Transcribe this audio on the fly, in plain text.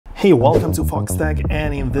Hey, welcome to Foxtecc,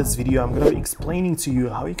 and in this video I'm going to be explaining to you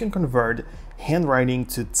how you can convert handwriting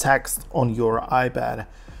to text on your iPad.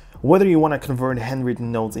 Whether you want to convert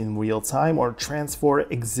handwritten notes in real time or transfer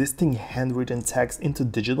existing handwritten text into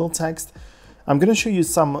digital text, I'm going to show you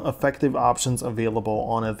some effective options available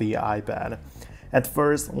on the iPad. At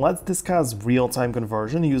first, let's discuss real-time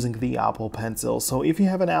conversion using the Apple Pencil. So if you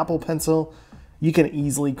have an Apple Pencil, you can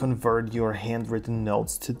easily convert your handwritten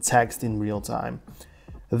notes to text in real time.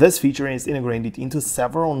 This feature is integrated into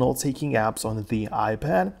several note-taking apps on the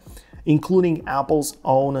iPad, including Apple's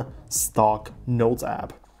own stock Notes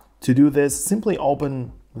app. To do this, simply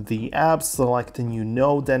open the app, select a new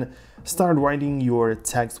note, then start writing your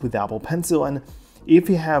text with Apple Pencil. And if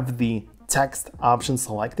you have the text option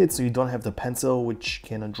selected, so you don't have the pencil which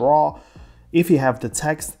can draw, if you have the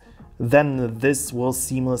text, then this will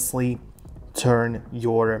seamlessly turn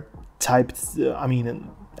your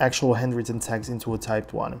actual handwritten text into a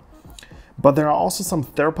typed one. But there are also some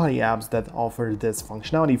third-party apps that offer this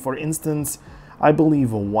functionality. For instance, I believe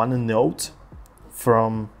OneNote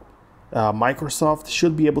from Microsoft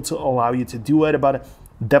should be able to allow you to do it, but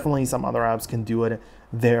definitely some other apps can do it.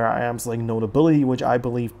 There are apps like Notability, which I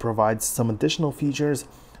believe provides some additional features.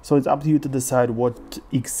 So it's up to you to decide what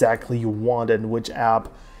exactly you want and which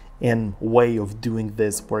app and way of doing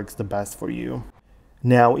this works the best for you.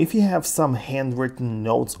 Now, if you have some handwritten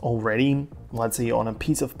notes already, let's say on a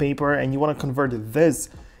piece of paper, and you want to convert this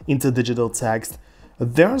into digital text,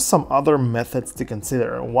 there are some other methods to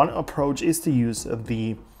consider. One approach is to use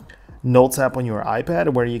the Notes app on your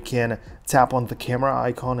iPad, where you can tap on the camera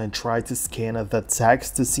icon and try to scan the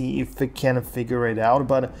text to see if it can figure it out.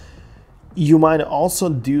 But you might also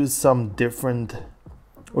do some different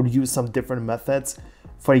methods.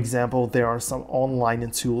 For example, there are some online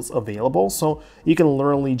tools available, so you can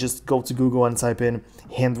literally just go to Google and type in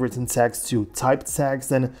handwritten text to typed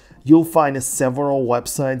text, and you'll find several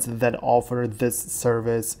websites that offer this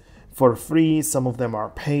service for free. Some of them are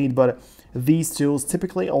paid, but these tools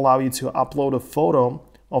typically allow you to upload a photo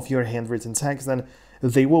of your handwritten text, and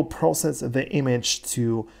they will process the image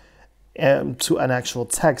to an actual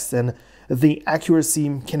text. And the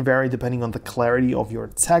accuracy can vary depending on the clarity of your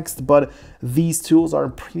text, but these tools are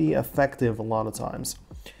pretty effective a lot of times.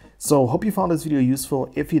 So hope you found this video useful.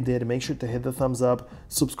 If you did, make sure to hit the thumbs up,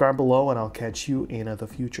 subscribe below, and I'll catch you in the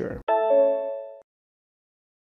future.